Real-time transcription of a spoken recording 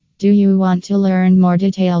Do you want to learn more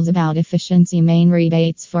details about Efficiency Maine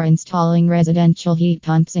rebates for installing residential heat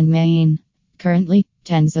pumps in Maine? Currently,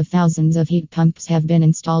 tens of thousands of heat pumps have been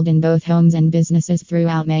installed in both homes and businesses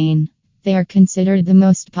throughout Maine. They are considered the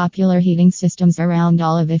most popular heating systems around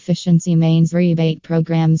all of Efficiency Maine's rebate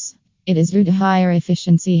programs. It is due to higher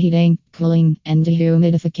efficiency heating, cooling, and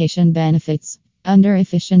dehumidification benefits. Under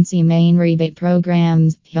Efficiency Maine rebate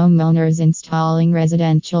programs, homeowners installing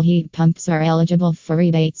residential heat pumps are eligible for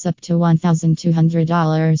rebates up to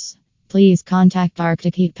 $1,200. Please contact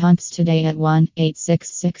Arctic Heat Pumps today at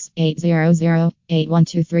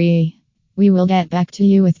 1-866-800-8123. We will get back to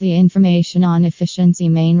you with the information on Efficiency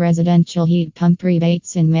Maine residential heat pump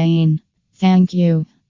rebates in Maine. Thank you.